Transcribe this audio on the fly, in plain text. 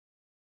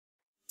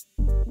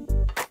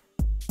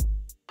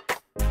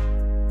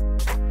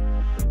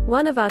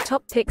One of our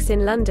top picks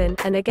in London,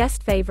 and a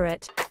guest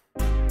favourite.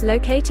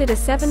 Located a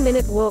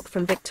 7-minute walk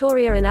from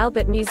Victoria and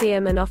Albert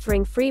Museum and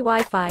offering free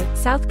Wi-Fi,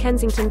 South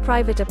Kensington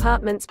Private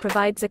Apartments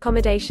provides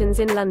accommodations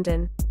in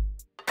London.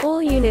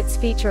 All units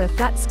feature a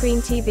flat-screen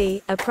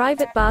TV, a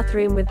private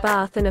bathroom with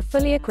bath and a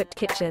fully equipped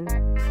kitchen.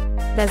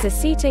 There's a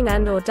seating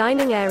and/or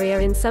dining area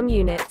in some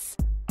units.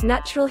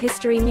 Natural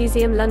History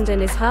Museum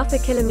London is half a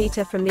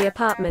kilometre from the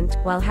apartment,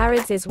 while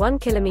Harrods is 1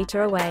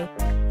 kilometre away.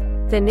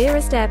 The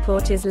nearest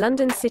airport is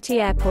London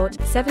City Airport,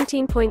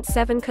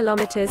 17.7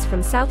 kilometres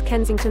from South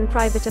Kensington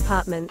Private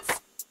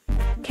Apartments.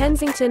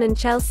 Kensington and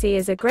Chelsea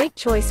is a great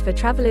choice for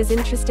travellers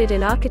interested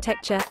in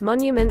architecture,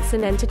 monuments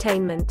and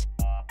entertainment.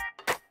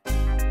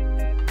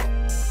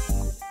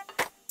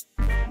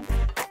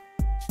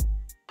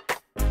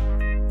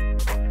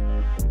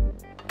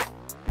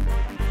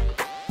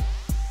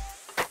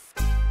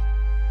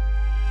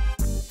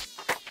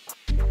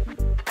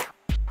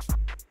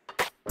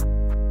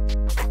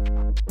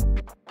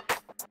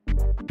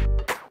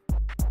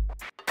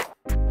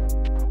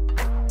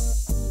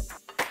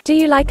 Do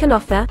you like an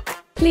offer?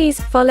 Please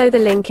follow the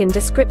link in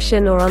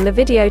description or on the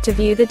video to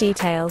view the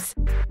details.